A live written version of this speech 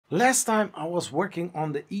Last time I was working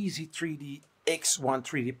on the Easythreed X1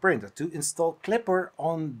 3D printer to install Klipper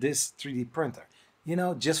on this 3D printer. You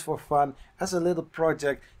know, just for fun, as a little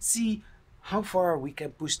project, see how far we can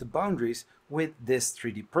push the boundaries with this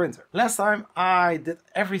 3D printer. Last time I did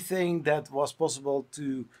everything that was possible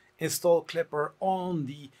to install Klipper on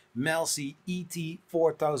the Melsi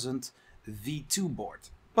ET4000 V2 board.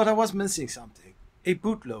 But I was missing something, a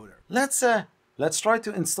bootloader. Let's try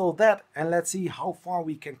to install that and let's see how far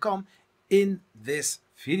we can come in this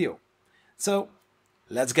video. So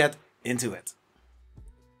let's get into it.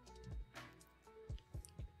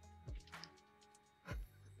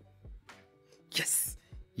 Yes,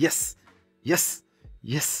 yes, yes,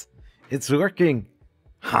 yes, it's working.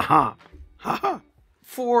 Haha, haha.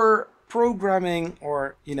 For programming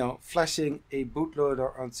or, flashing a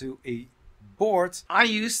bootloader onto a board,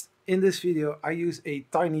 in this video, I use a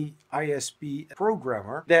tiny ISP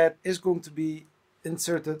programmer that is going to be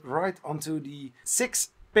inserted right onto the 6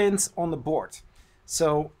 pins on the board.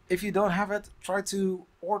 So if you don't have it, try to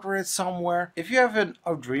order it somewhere. If you have an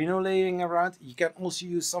Arduino laying around, you can also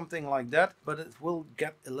use something like that, but it will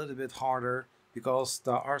get a little bit harder because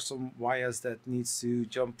there are some wires that needs to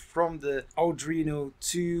jump from the Arduino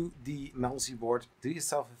to the Melsi board. Do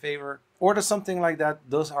yourself a favor, order something like that.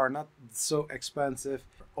 Those are not so expensive.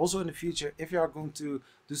 Also in the future, if you are going to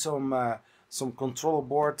do some controller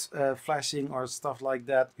board flashing or stuff like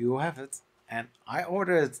that, you have it. And I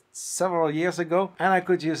ordered it several years ago and I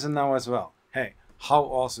could use it now as well. Hey, how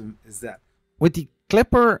awesome is that? With the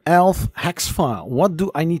Klipper ELF hex file, what do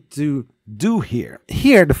I need to do here?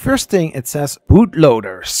 Here, the first thing, it says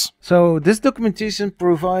bootloaders. So this documentation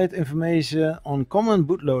provides information on common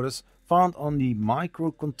bootloaders found on the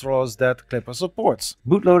microcontrollers that Klipper supports.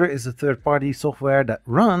 Bootloader is a third-party software that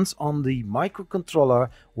runs on the microcontroller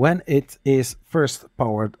when it is first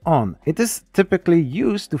powered on. It is typically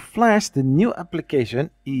used to flash the new application,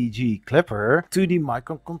 e.g. Klipper, to the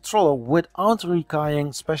microcontroller without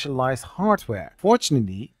requiring specialized hardware.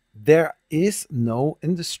 Fortunately, there is no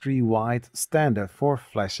industry-wide standard for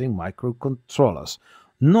flashing microcontrollers,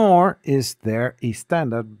 nor is there a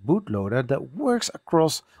standard bootloader that works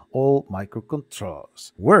across all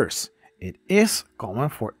microcontrollers. Worse, it is common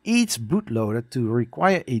for each bootloader to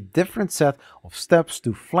require a different set of steps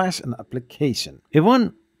to flash an application. If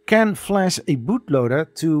one can flash a bootloader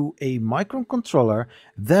to a microcontroller,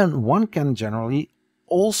 then one can generally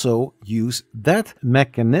also use that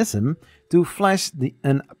mechanism to flash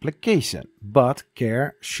an application. But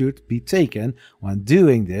care should be taken when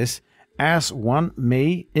doing this, as one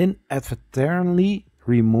may inadvertently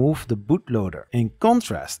remove the bootloader. In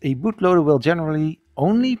contrast, a bootloader will generally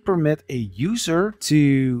only permit a user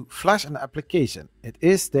to flash an application. It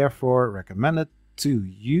is therefore recommended to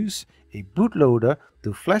use a bootloader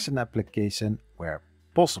to flash an application where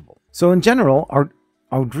possible. So in general, our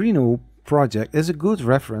Arduino project is a good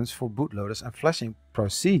reference for bootloaders and flashing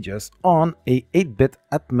procedures on a 8-bit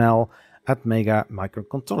Atmega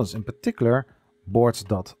microcontrollers, in particular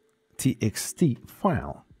boards.txt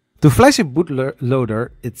file. To flash a bootloader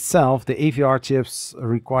itself, the AVR chips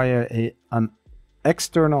require an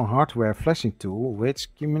external hardware flashing tool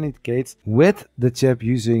which communicates with the chip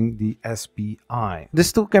using the SPI.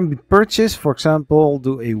 This tool can be purchased, for example,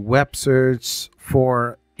 do a web search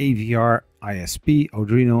for AVR ISP,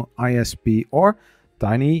 Arduino ISP, or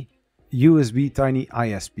tiny USB tiny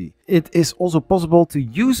ISP. It is also possible to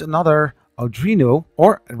use another Arduino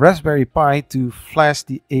or Raspberry Pi to flash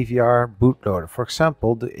the AVR bootloader. For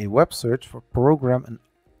example, do a web search for program an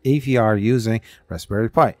AVR using Raspberry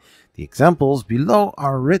Pi. The examples below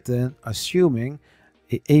are written assuming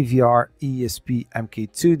a AVR ESP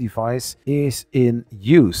MK2 device is in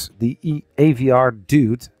use. The AVR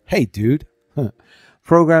dude, hey dude,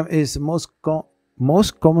 program is the most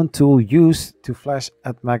common tool used to flash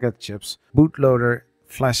Atmega chips, bootloader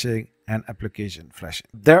flashing, and application flashing.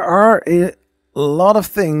 There are a lot of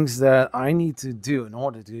things that I need to do in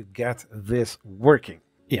order to get this working.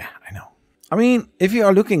 Yeah, I know. I mean, if you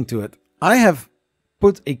are looking to it, I have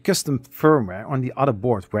put a custom firmware on the other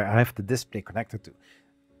board where I have the display connected to.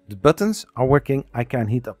 The buttons are working. I can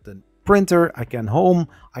heat up the printer. I can home.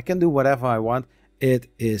 I can do whatever I want. It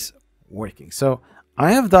is working. So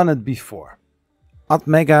I have done it before.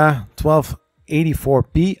 Atmega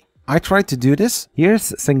 1284p. I tried to do this.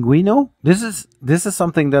 Here's Sanguino. This is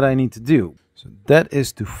something that I need to do. So that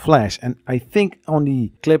is to flash, and I think on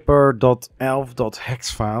the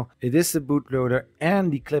Klipper.elf.hex file, it is the bootloader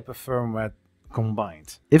and the Klipper firmware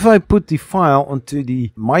combined. If I put the file onto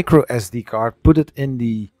the micro SD card, put it in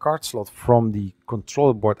the card slot from the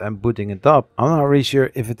controller board and booting it up, I'm not really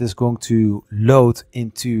sure if it is going to load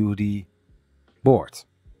into the board.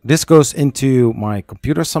 this goes into my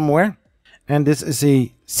computer somewhere, and this is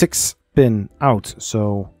a 6-pin out.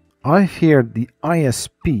 So I hear the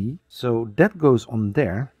ISP, so that goes on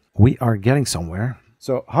there. We are getting somewhere.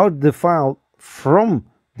 So how the file from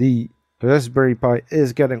the Raspberry Pi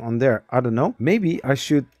is getting on there, I don't know. Maybe I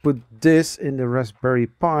should put this in the Raspberry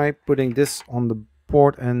Pi, putting this on the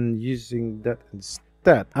board and using that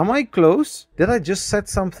instead. Am I close? Did I just set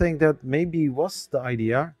something that maybe was the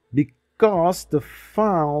idea? Because the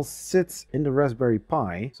file sits in the Raspberry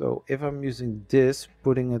Pi. So if I'm using this,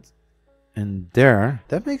 putting it in there,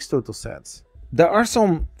 that makes total sense. There are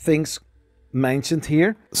some things mentioned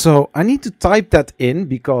here. So I need to type that in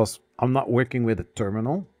because I'm not working with a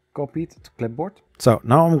terminal copied to clipboard. So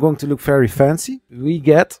now I'm going to look very fancy. We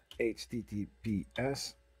get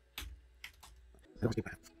HTTPS.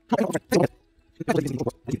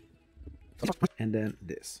 And then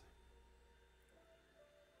this.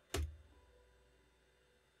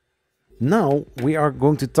 Now we are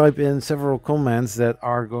going to type in several commands that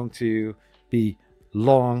are going to be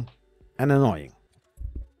long and annoying.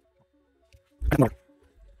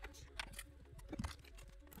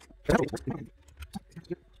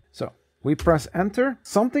 So we press enter.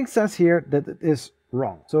 Something says here that it is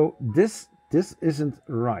wrong. So this isn't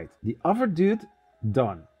right. The other dude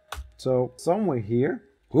done. So somewhere here.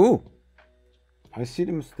 Ooh, I see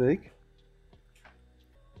the mistake.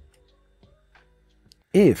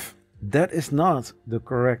 If that is not the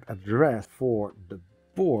correct address for the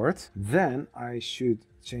board, then I should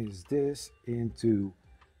change this into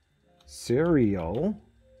serial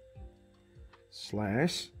 /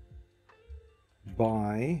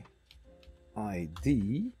 by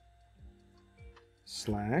ID /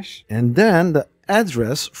 and then the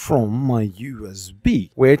address from my USB,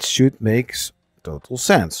 which should make total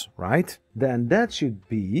sense, right? Then that should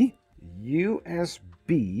be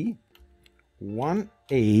USB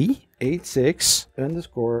 1A86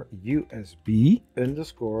 underscore USB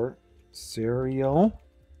underscore serial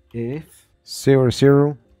if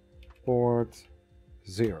 00 port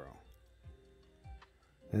 0.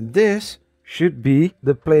 And this should be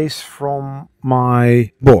the place from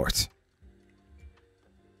my board.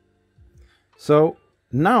 So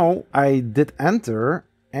now I did enter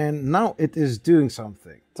and now it is doing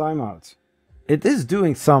something. Timeout. It is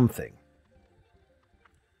doing something.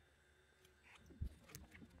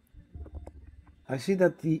 I see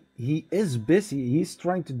that he is busy. He's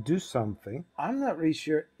trying to do something. I'm not really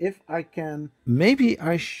sure if I can. Maybe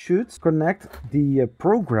I should connect the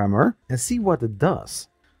programmer and see what it does.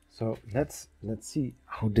 So let's see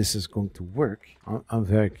how this is going to work. I'm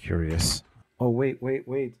very curious. Oh wait.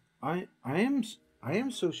 I am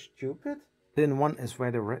so stupid. Pin 1 is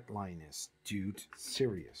where the red line is. Dude,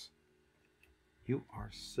 serious. You are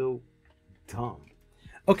so dumb.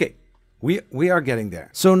 Okay. We are getting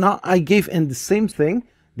there. So now I gave in the same thing.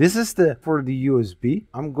 This is for the USB.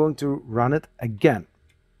 I'm going to run it again.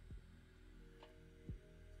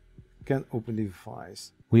 Can't open the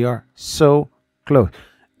device. We are so close.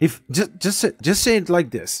 If just say it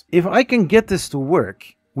like this. If I can get this to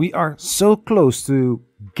work, we are so close to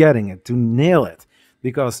getting it, to nail it.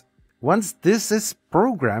 Because once this is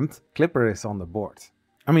programmed, Klipper is on the board.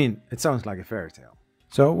 I mean, it sounds like a fairy tale.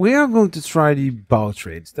 So we are going to try the baud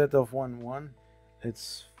rate. Instead of 1.1,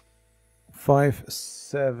 it's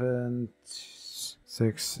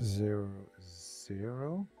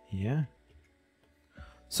 57600. Yeah.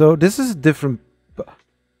 So this is a different.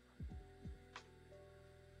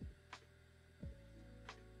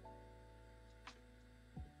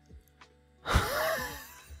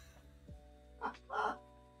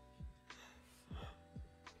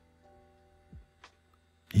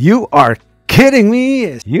 You are kidding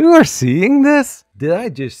me? You are seeing this? Did I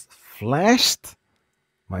just flashed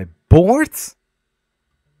my board?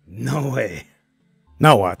 No way.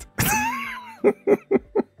 Now what?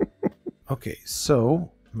 Okay, so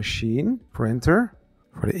machine, printer,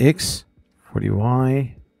 for the X, for the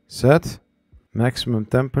Y, set, maximum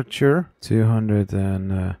temperature,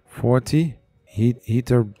 240.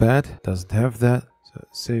 Heater bed, doesn't have that. So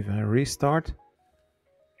save and restart.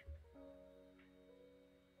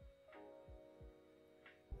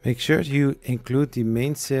 Make sure you include the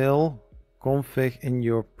mainsail config in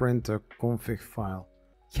your printer config file.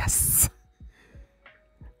 Yes!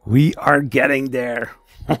 We are getting there.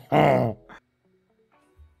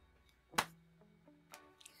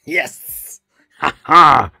 Yes!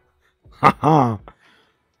 Haha! Haha!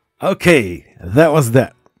 Okay, that was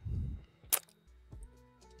that.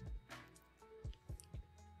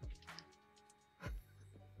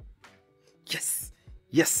 Yes!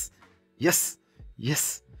 Yes! Yes!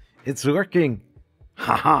 Yes! It's working.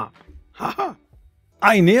 Haha. Haha.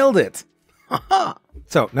 I nailed it.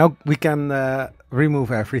 So now we can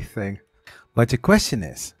remove everything. But the question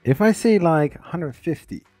is, if I say like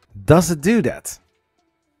 150, does it do that?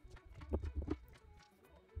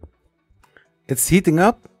 It's heating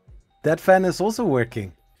up. That fan is also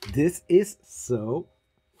working. This is so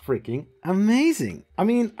freaking amazing. I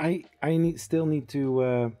mean, I still need to,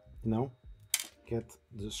 you know, get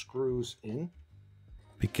the screws in.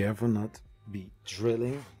 Be careful not be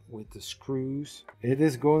drilling with the screws. It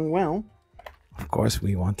is going well. Of course,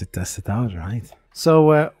 we want to test it out, right?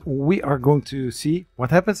 So we are going to see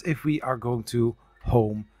what happens if we are going to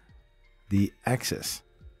home the axis.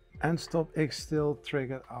 And stop X still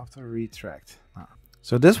triggered after retract.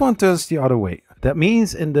 So this one turns the other way. That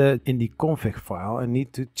means in the config file, I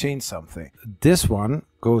need to change something. This one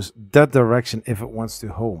goes that direction if it wants to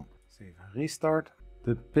home. Save and restart.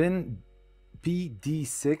 The pin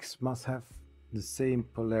PD6 must have the same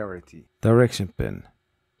polarity. Direction pin.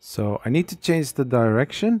 So I need to change the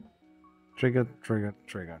direction. Triggered, triggered,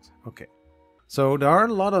 triggered. Okay. So there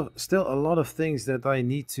are still a lot of things that I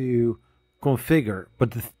need to configure.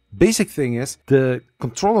 But the basic thing is the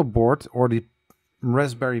controller board or the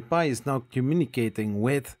Raspberry Pi is now communicating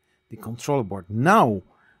with the controller board. Now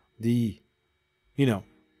the,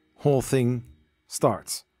 whole thing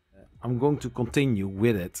starts. I'm going to continue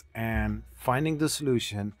with it and finding the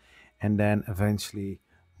solution and then eventually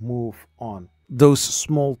move on. Those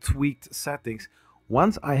small tweaked settings.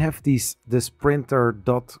 Once I have this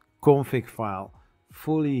printer.config file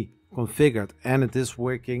fully configured and it is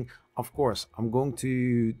working, of course, I'm going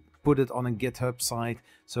to put it on a GitHub site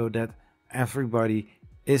so that everybody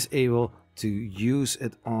is able to use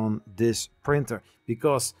it on this printer.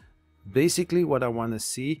 Because basically what I want to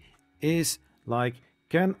see is like,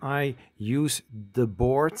 can I use the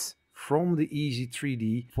boards from the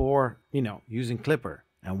Easythreed for, using Klipper?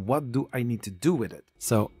 And what do I need to do with it?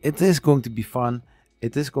 So it is going to be fun.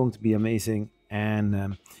 It is going to be amazing.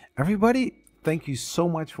 And everybody, thank you so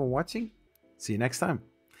much for watching. See you next time.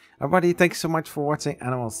 Everybody, thanks so much for watching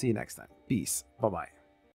and I will see you next time. Peace. Bye-bye.